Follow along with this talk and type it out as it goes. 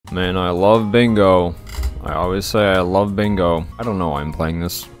Man, I love bingo. I always say I love bingo. I don't know why I'm playing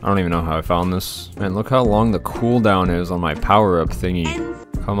this. I don't even know how I found this. Man, look how long the cooldown is on my power-up thingy.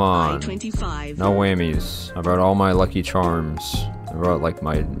 Come on. No whammies. I brought all my lucky charms. I brought like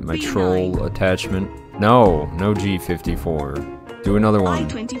my troll attachment. No G54. Do another one.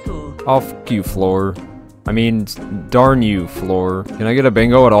 Oh, fuck you, floor. I mean, darn you, floor. Can I get a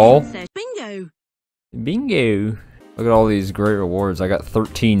bingo at all? Bingo. Bingo. Look at all these great rewards. I got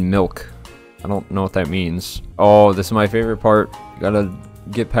 13 milk. I don't know what that means. Oh, this is my favorite part. You gotta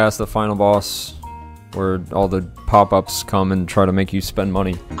get past the final boss where all the pop-ups come and try to make you spend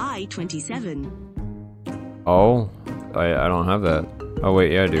money. I-27. Oh, I don't have that. Oh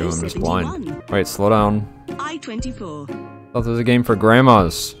wait, yeah I do. I'm just blind. Wait, slow down. I-24. I thought this was a game for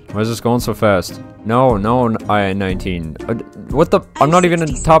grandmas. Why is this going so fast? No, I-19. What the? I'm not even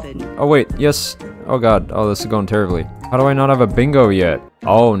in top. Oh wait, yes. Oh god. Oh, this is going terribly. How do I not have a bingo yet?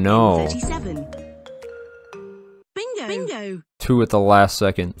 Oh no. 37. Bingo. 2 at the last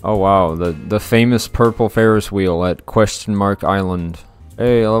second. Oh wow, the famous purple Ferris wheel at Question Mark Island.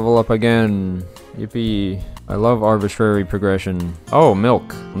 Hey, level up again. Yippee. I love arbitrary progression. Oh,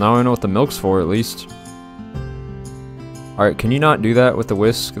 milk. Now I know what the milk's for, at least. Alright, can you not do that with the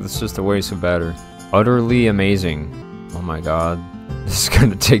whisk? It's just a waste of batter. Utterly amazing. Oh my god. This is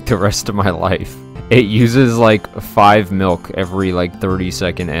gonna take the rest of my life. It uses like 5 milk every like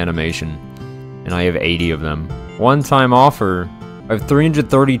 30-second animation. And I have 80 of them. One-time offer. I have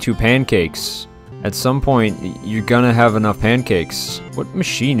 332 pancakes. At some point, you're gonna have enough pancakes. What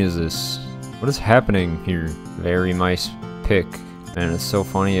machine is this? What is happening here? Very nice pick. Man, it's so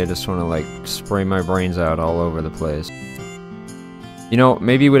funny, I just wanna like spray my brains out all over the place. You know,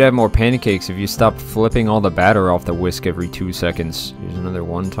 maybe we'd have more pancakes if you stopped flipping all the batter off the whisk every 2 seconds. Here's another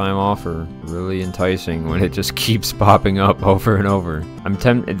one-time offer. Really enticing when it just keeps popping up over and over. I'm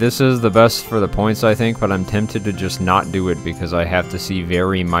tempted. This is the best for the points, I think, but I'm tempted to just not do it because I have to see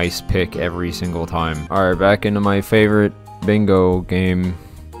very nice pick every single time. Alright, back into my favorite bingo game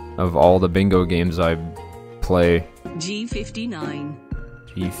of all the bingo games I play. G59.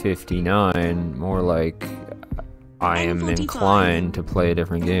 G59, more like I am inclined to play a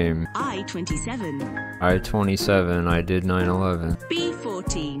different game. I-27. I-27, I did 9/11.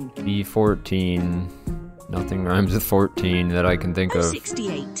 B14. B14, nothing rhymes with 14 that I can think of.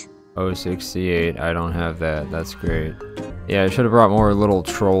 68. Oh, 68, I don't have that, that's great. Yeah, I should have brought more little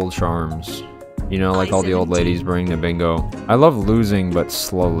troll charms. You know, like all the old ladies bring to bingo. I love losing, but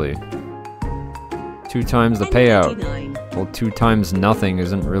slowly. 2 times the payout. Well, 2 times nothing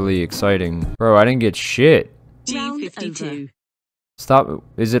isn't really exciting. Bro, I didn't get shit. G52. Stop.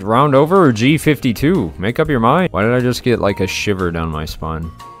 Is it round over or G52? Make up your mind. Why did I just get like a shiver down my spine?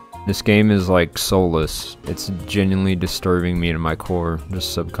 This game is like soulless. It's genuinely disturbing me to my core,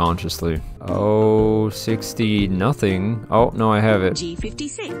 just subconsciously. Oh, 60 nothing. Oh, no, I have it.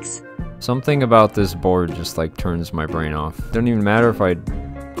 G56. Something about this board just like turns my brain off. Doesn't even matter if I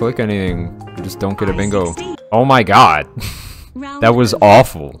click anything. I just don't get a bingo. Oh my god. That was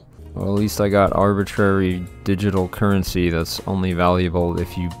awful. Well, at least I got arbitrary digital currency that's only valuable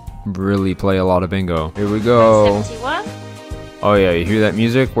if you really play a lot of bingo. Here we go. 71. Oh yeah, you hear that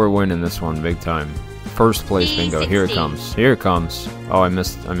music? We're winning this one big time. First place bingo. Here it comes. Here it comes. Oh, I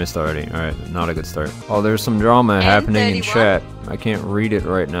missed already. Alright, not a good start. Oh, there's some drama happening in chat. I can't read it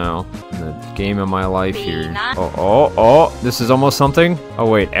right now. The game of my life here. Oh, this is almost something. Oh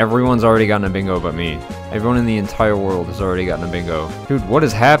wait, everyone's already gotten a bingo but me. Everyone in the entire world has already gotten a bingo. Dude, what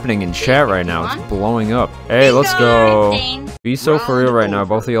is happening in chat right now? It's blowing up. Hey, let's go. Be so for real right now.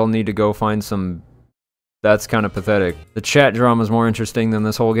 Both of y'all need to go find some... That's kind of pathetic. The chat drama is more interesting than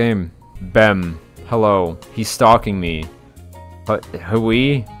this whole game. Bem. Hello. He's stalking me. But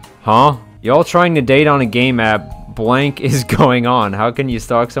who? Huh? Y'all trying to date on a game app. Blank is going on. How can you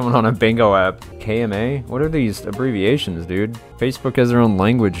stalk someone on a bingo app? KMA? What are these abbreviations, dude? Facebook has their own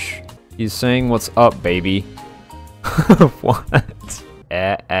language. He's saying what's up, baby. What?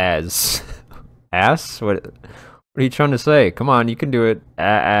 As. Ass? What are you trying to say? Come on, you can do it.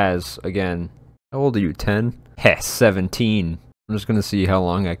 As. Again. How old are you, 10? Heh, 17. I'm just gonna see how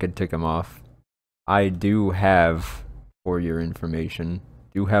long I could tick him off. I do have, for your information,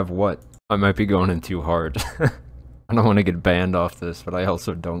 do have what? I might be going in too hard. I don't want to get banned off this, but I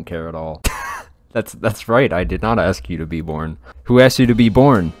also don't care at all. That's right, I did not ask you to be born. Who asked you to be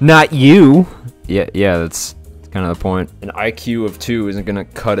born? Not you! Yeah, that's kind of the point. An IQ of 2 isn't gonna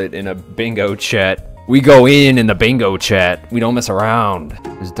cut it in a bingo chat. We go in the bingo chat. We don't mess around.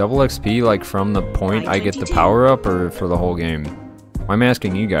 Is double XP like from the point I get the power up or for the whole game? I'm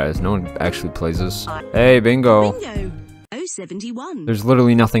asking you guys. No one actually plays this. Hey, bingo. Bingo. 071. There's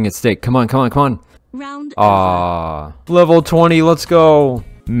literally nothing at stake. Come on, come on, come on. Round Ah, level 20, let's go.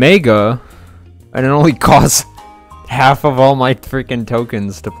 Mega, and it only costs half of all my freaking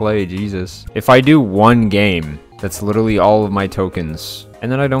tokens to play, Jesus. If I do one game, that's literally all of my tokens,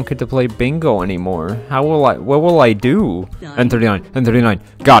 and then I don't get to play bingo anymore. What will I do? N39, N39,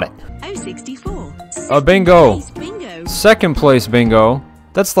 got it. 064. Bingo. Bingo. Second place bingo.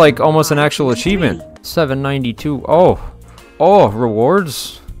 That's like almost an actual achievement. 792. Oh,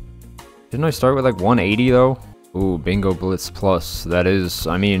 rewards. Didn't I start with like 180 though? Ooh, Bingo Blitz Plus. That is,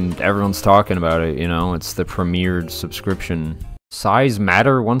 I mean, everyone's talking about it, you know? It's the premiered subscription. Size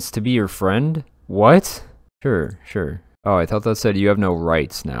Matter wants to be your friend? What? Sure. Oh, I thought that said you have no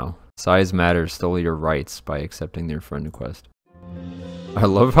rights now. Size Matter stole your rights by accepting their friend request. I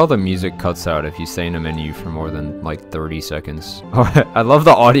love how the music cuts out if you stay in a menu for more than like 30 seconds. Oh, I love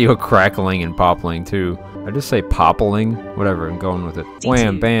the audio crackling and poppling too. I just say poppling? Whatever, I'm going with it.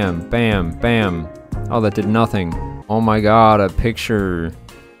 Wham, bam, bam, bam. Oh, that did nothing. Oh my god, a picture.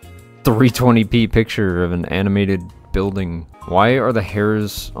 320p picture of an animated building. Why are the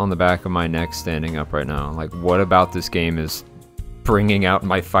hairs on the back of my neck standing up right now? Like, what about this game is bringing out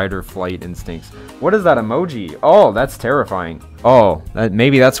my fight or flight instincts? What is that emoji? Oh, that's terrifying. Oh,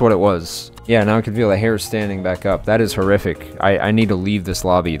 maybe that's what it was. Yeah, now I can feel the hair standing back up. That is horrific. I need to leave this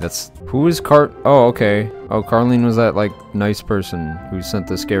lobby. Who is Oh, okay. Oh, Carlene was that, like, nice person who sent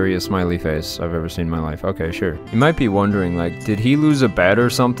the scariest smiley face I've ever seen in my life. Okay, sure. You might be wondering, like, did he lose a bet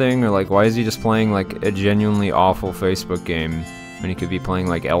or something? Or, like, why is he just playing, like, a genuinely awful Facebook game when he could be playing,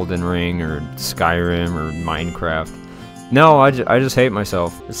 like, Elden Ring or Skyrim or Minecraft? No, I just hate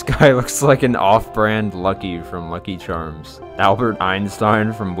myself. This guy looks like an off-brand Lucky from Lucky Charms. Albert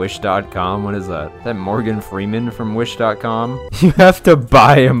Einstein from Wish.com? What is that? Is that Morgan Freeman from Wish.com? You have to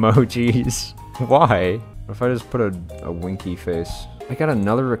buy emojis. Why? What if I just put a winky face? I got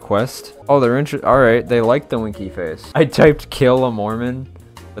another request? Oh, they're alright, they like the winky face. I typed kill a Mormon,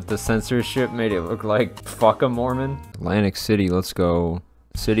 but the censorship made it look like fuck a Mormon. Atlantic City, let's go.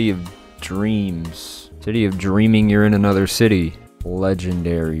 City of Dreams. City of Dreaming, you're in another city.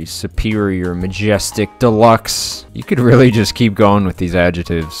 Legendary, superior, majestic, deluxe. You could really just keep going with these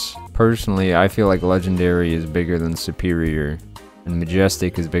adjectives. Personally, I feel like legendary is bigger than superior, and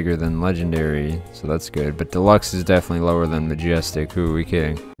majestic is bigger than legendary, so that's good. But deluxe is definitely lower than majestic. Who are we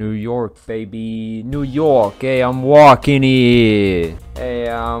kidding? New York, baby. New York. Hey, I'm walking here. Hey,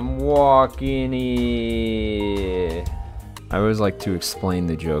 I'm walking here. I always like to explain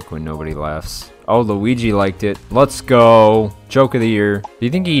the joke when nobody laughs. Oh, Luigi liked it. Let's go. Joke of the year. Do you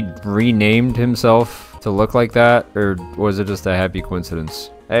think he renamed himself to look like that? Or was it just a happy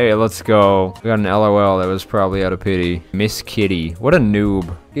coincidence? Hey, let's go. We got an LOL that was probably out of pity. Miss Kitty. What a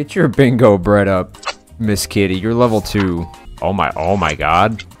noob. Get your bingo bread up, Miss Kitty. You're level 2. Oh my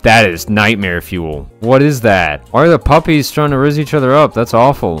god. That is nightmare fuel. What is that? Why are the puppies trying to riz each other up? That's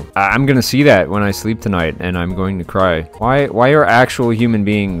awful. I'm gonna see that when I sleep tonight, and I'm going to cry. Why are actual human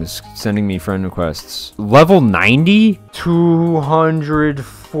beings sending me friend requests? Level 90?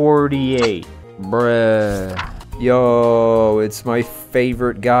 248. Bruh. Yo, it's my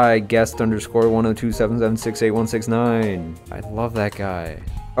favorite guy, guest_1027768169. I love that guy.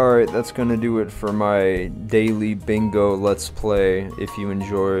 Alright, that's gonna do it for my daily bingo let's play. If you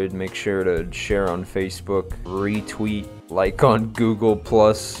enjoyed, make sure to share on Facebook, retweet, like on Google+,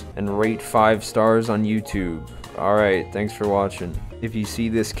 and rate 5 stars on YouTube. Alright, thanks for watching. If you see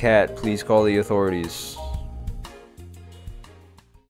this cat, please call the authorities.